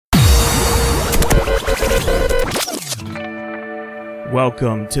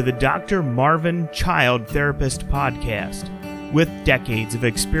Welcome to the Dr. Marvin Child Therapist Podcast. With decades of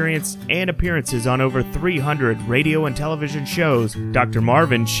experience and appearances on over 300 radio and television shows, Dr.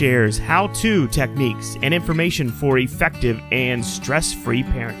 Marvin shares how-to techniques and information for effective and stress-free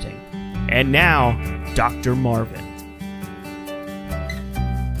parenting. And now, Dr. Marvin.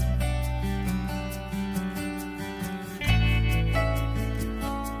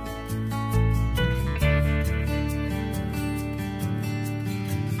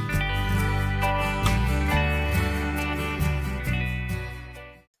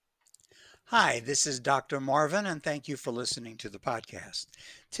 Hi, this is Dr. Marvin, and thank you for listening to the podcast.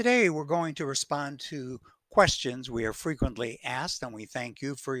 Today, we're going to respond to questions we are frequently asked, and we thank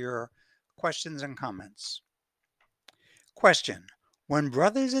you for your questions and comments. Question: when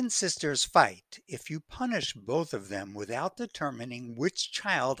brothers and sisters fight, if you punish both of them without determining which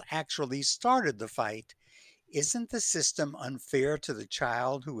child actually started the fight, isn't the system unfair to the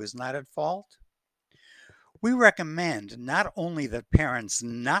child who is not at fault? We recommend not only that parents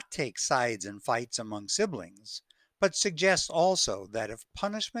not take sides in fights among siblings, but suggest also that if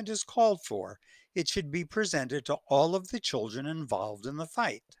punishment is called for, it should be presented to all of the children involved in the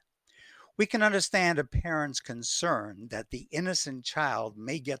fight. We can understand a parent's concern that the innocent child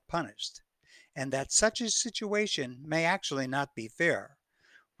may get punished, and that such a situation may actually not be fair.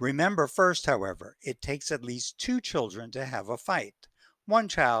 Remember first, however, it takes at least two children to have a fight. One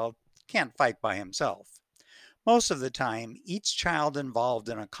child can't fight by himself. Most of the time, each child involved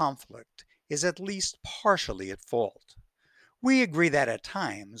in a conflict is at least partially at fault. We agree that at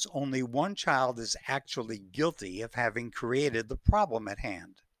times, only one child is actually guilty of having created the problem at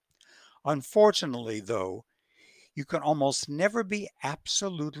hand. Unfortunately, though, you can almost never be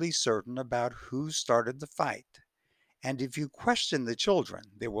absolutely certain about who started the fight. And if you question the children,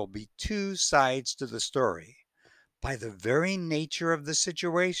 there will be two sides to the story. By the very nature of the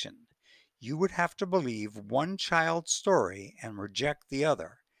situation, you would have to believe one child's story and reject the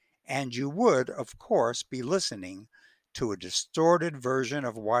other, and you would, of course, be listening to a distorted version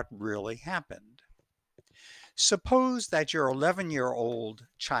of what really happened. Suppose that your 11-year-old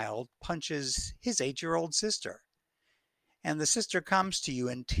child punches his 8-year-old sister, and the sister comes to you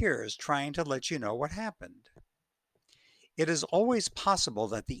in tears trying to let you know what happened. It is always possible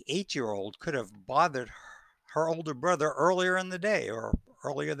that the 8-year-old could have bothered her older brother earlier in the day or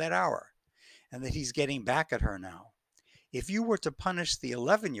earlier that hour, and that he's getting back at her now. If you were to punish the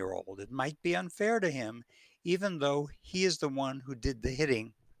 11-year-old, it might be unfair to him, even though he is the one who did the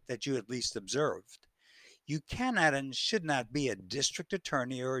hitting that you at least observed. You cannot and should not be a district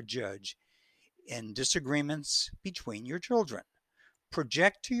attorney or a judge in disagreements between your children.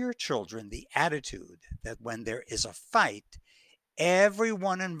 Project to your children the attitude that when there is a fight,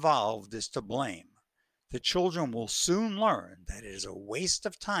 everyone involved is to blame. The children will soon learn that it is a waste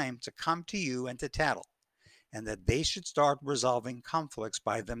of time to come to you and to tattle, and that they should start resolving conflicts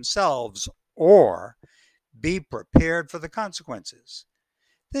by themselves or be prepared for the consequences.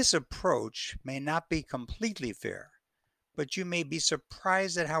 This approach may not be completely fair, but you may be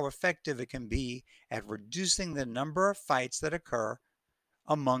surprised at how effective it can be at reducing the number of fights that occur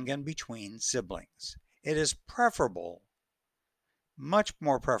among and between siblings. It is preferable, much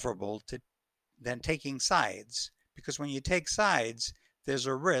more preferable than taking sides, because when you take sides, there's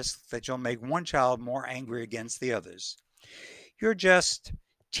a risk that you'll make one child more angry against the others. You're just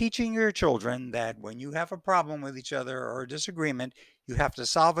teaching your children that when you have a problem with each other or a disagreement, you have to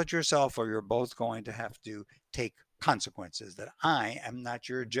solve it yourself or you're both going to have to take consequences, that I am not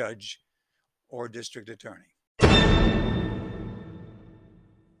your judge or district attorney.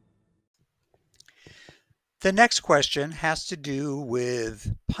 The next question has to do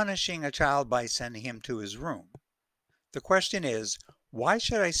with punishing a child by sending him to his room. The question is, why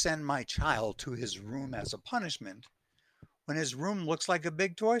should I send my child to his room as a punishment when his room looks like a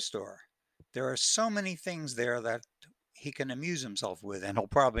big toy store? There are so many things there that he can amuse himself with and he'll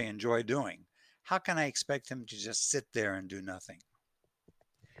probably enjoy doing. How can I expect him to just sit there and do nothing?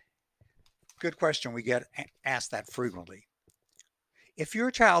 Good question. We get asked that frequently. If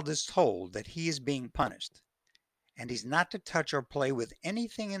your child is told that he is being punished, and he's not to touch or play with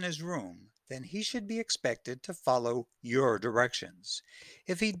anything in his room, then he should be expected to follow your directions.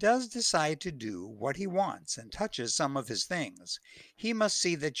 If he does decide to do what he wants and touches some of his things, he must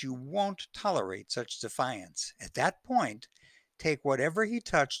see that you won't tolerate such defiance. At that point, take whatever he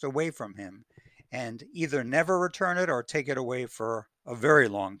touched away from him and either never return it or take it away for a very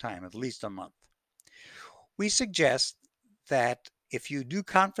long time, at least a month. We suggest that if you do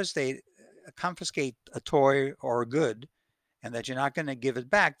confiscate a toy or a good, and that you're not going to give it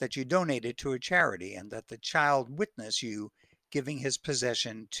back, that you donate it to a charity, and that the child witness you giving his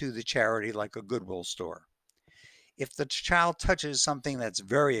possession to the charity like a Goodwill store. If the child touches something that's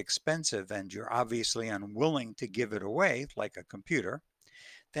very expensive and you're obviously unwilling to give it away, like a computer,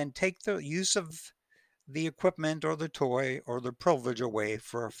 then take the use of the equipment or the toy or the privilege away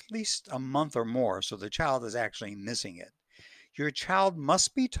for at least a month or more so the child is actually missing it. Your child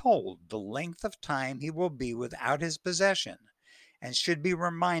must be told the length of time he will be without his possession and should be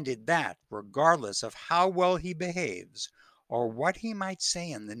reminded that, regardless of how well he behaves or what he might say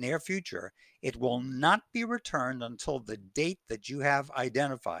in the near future, it will not be returned until the date that you have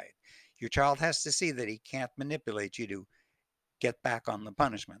identified. Your child has to see that he can't manipulate you to get back on the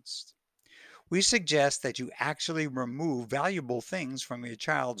punishments. We suggest that you actually remove valuable things from your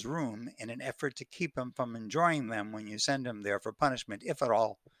child's room in an effort to keep him from enjoying them when you send him there for punishment, if at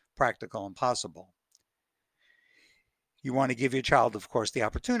all practical and possible. You want to give your child, of course, the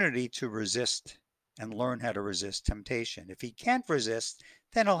opportunity to resist and learn how to resist temptation. If he can't resist,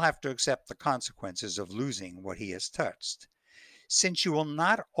 then he'll have to accept the consequences of losing what he has touched. Since you will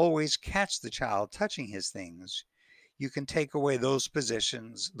not always catch the child touching his things, you can take away those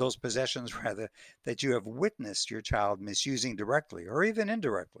possessions that you have witnessed your child misusing directly or even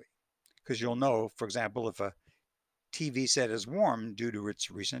indirectly, because you'll know, for example, if a TV set is warm due to its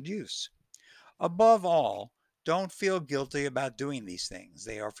recent use. Above all, don't feel guilty about doing these things.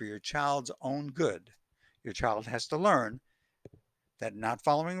 They are for your child's own good. Your child has to learn that not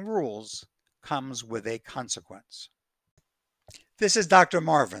following rules comes with a consequence. This is Dr.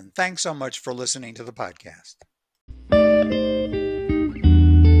 Marvin. Thanks so much for listening to the podcast.